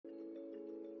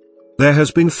There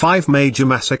has been 5 major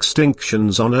mass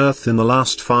extinctions on Earth in the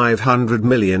last 500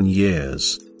 million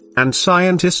years. And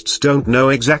scientists don't know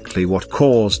exactly what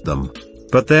caused them.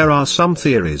 But there are some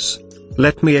theories.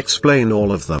 Let me explain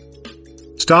all of them.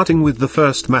 Starting with the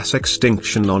first mass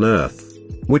extinction on Earth,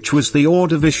 which was the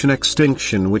Ordovician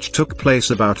extinction, which took place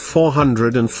about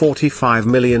 445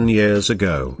 million years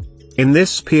ago. In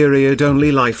this period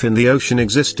only life in the ocean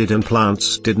existed and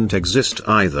plants didn't exist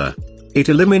either. It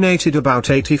eliminated about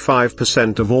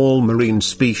 85% of all marine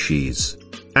species.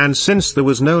 And since there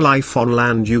was no life on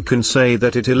land, you can say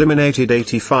that it eliminated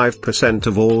 85%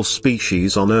 of all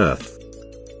species on Earth.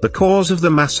 The cause of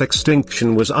the mass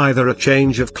extinction was either a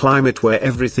change of climate where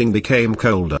everything became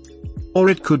colder. Or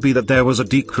it could be that there was a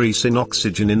decrease in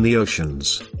oxygen in the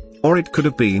oceans. Or it could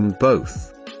have been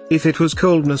both. If it was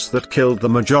coldness that killed the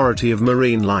majority of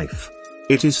marine life,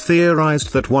 it is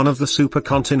theorized that one of the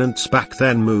supercontinents back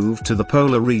then moved to the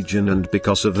polar region, and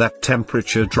because of that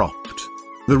temperature dropped.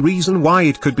 The reason why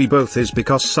it could be both is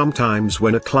because sometimes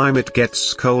when a climate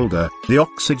gets colder, the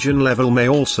oxygen level may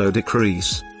also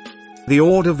decrease. The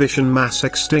Ordovician mass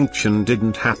extinction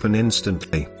didn't happen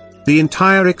instantly. The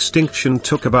entire extinction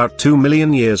took about 2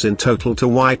 million years in total to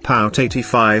wipe out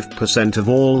 85% of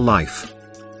all life.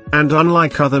 And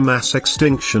unlike other mass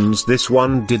extinctions, this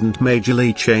one didn't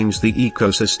majorly change the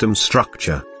ecosystem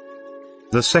structure.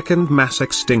 The second mass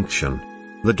extinction.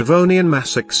 The Devonian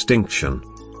mass extinction.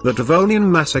 The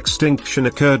Devonian mass extinction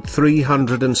occurred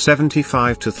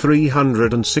 375 to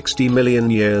 360 million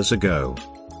years ago.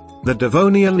 The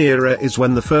Devonian era is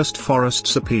when the first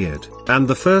forests appeared, and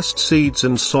the first seeds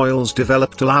and soils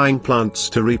developed, allowing plants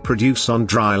to reproduce on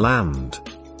dry land.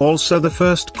 Also, the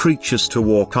first creatures to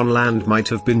walk on land might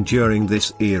have been during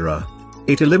this era.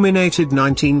 It eliminated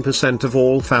 19% of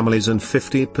all families and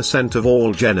 50% of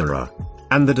all genera.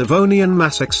 And the Devonian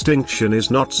mass extinction is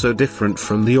not so different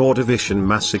from the Ordovician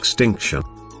mass extinction.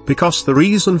 Because the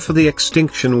reason for the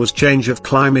extinction was change of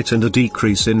climate and a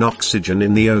decrease in oxygen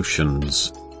in the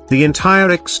oceans. The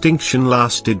entire extinction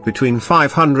lasted between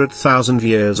 500,000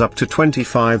 years up to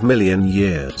 25 million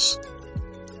years.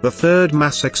 The third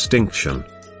mass extinction,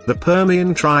 the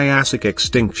Permian-Triassic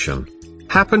extinction,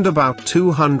 happened about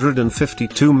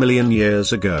 252 million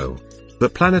years ago. The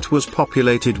planet was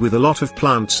populated with a lot of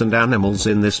plants and animals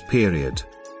in this period.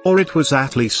 Or it was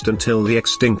at least until the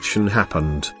extinction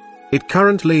happened. It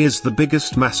currently is the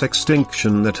biggest mass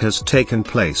extinction that has taken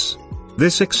place.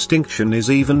 This extinction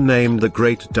is even named the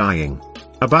Great Dying.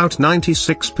 About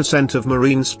 96% of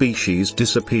marine species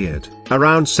disappeared,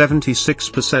 around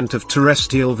 76% of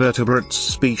terrestrial vertebrate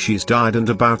species died, and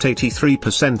about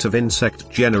 83% of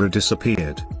insect genera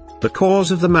disappeared. The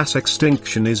cause of the mass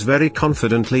extinction is very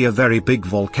confidently a very big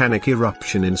volcanic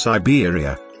eruption in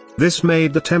Siberia. This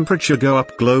made the temperature go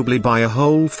up globally by a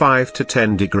whole 5 to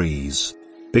 10 degrees.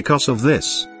 Because of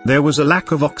this, there was a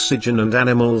lack of oxygen and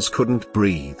animals couldn't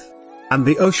breathe. And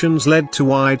the oceans led to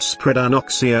widespread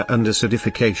anoxia and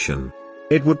acidification.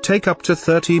 It would take up to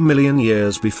 30 million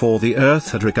years before the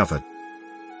Earth had recovered.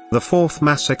 The fourth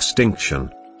mass extinction,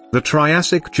 the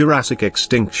Triassic-Jurassic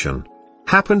extinction,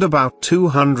 happened about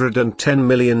 210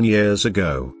 million years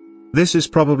ago. This is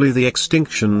probably the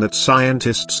extinction that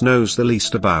scientists knows the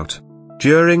least about.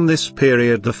 During this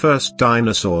period the first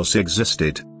dinosaurs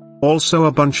existed. Also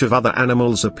a bunch of other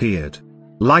animals appeared,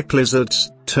 like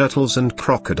lizards, turtles and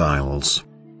crocodiles.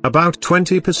 About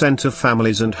 20% of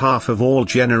families and half of all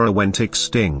genera went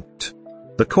extinct.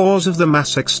 The cause of the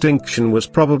mass extinction was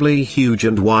probably huge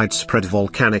and widespread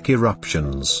volcanic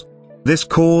eruptions. This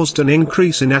caused an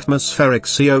increase in atmospheric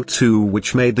CO2,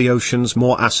 which made the oceans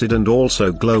more acid, and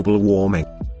also global warming.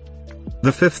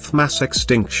 The fifth mass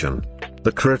extinction,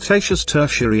 the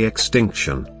Cretaceous-Tertiary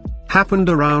extinction, happened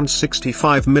around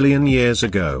 65 million years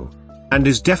ago, and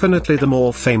is definitely the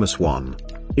more famous one.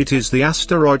 It is the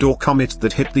asteroid or comet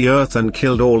that hit the Earth and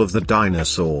killed all of the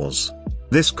dinosaurs.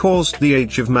 This caused the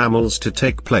age of mammals to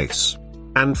take place.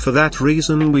 And for that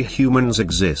reason we humans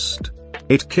exist.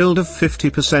 It killed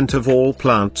 50% of all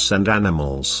plants and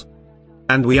animals.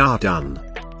 And we are done.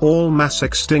 All mass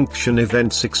extinction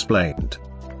events explained.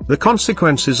 The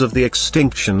consequences of the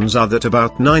extinctions are that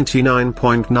about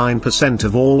 99.9%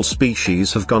 of all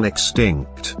species have gone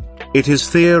extinct. It is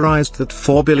theorized that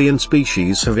 4 billion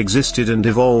species have existed and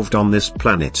evolved on this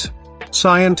planet.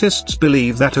 Scientists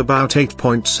believe that about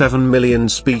 8.7 million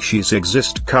species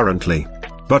exist currently.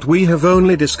 But we have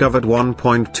only discovered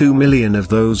 1.2 million of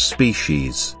those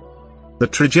species. The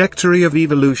trajectory of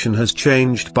evolution has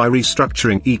changed by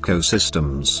restructuring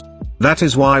ecosystems. That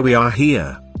is why we are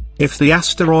here. If the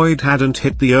asteroid hadn't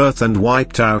hit the Earth and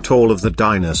wiped out all of the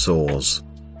dinosaurs,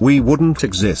 we wouldn't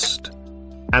exist.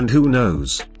 And who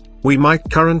knows? We might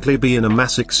currently be in a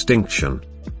mass extinction.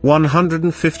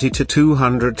 150 to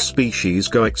 200 species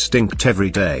go extinct every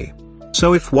day.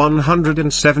 So if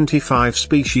 175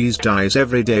 species dies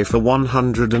every day for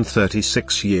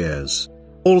 136 years,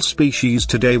 all species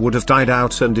today would have died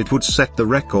out, and it would set the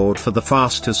record for the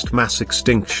fastest mass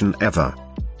extinction ever.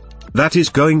 That is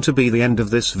going to be the end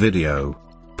of this video.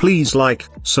 Please like,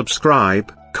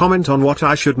 subscribe, comment on what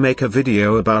I should make a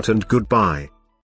video about, and goodbye.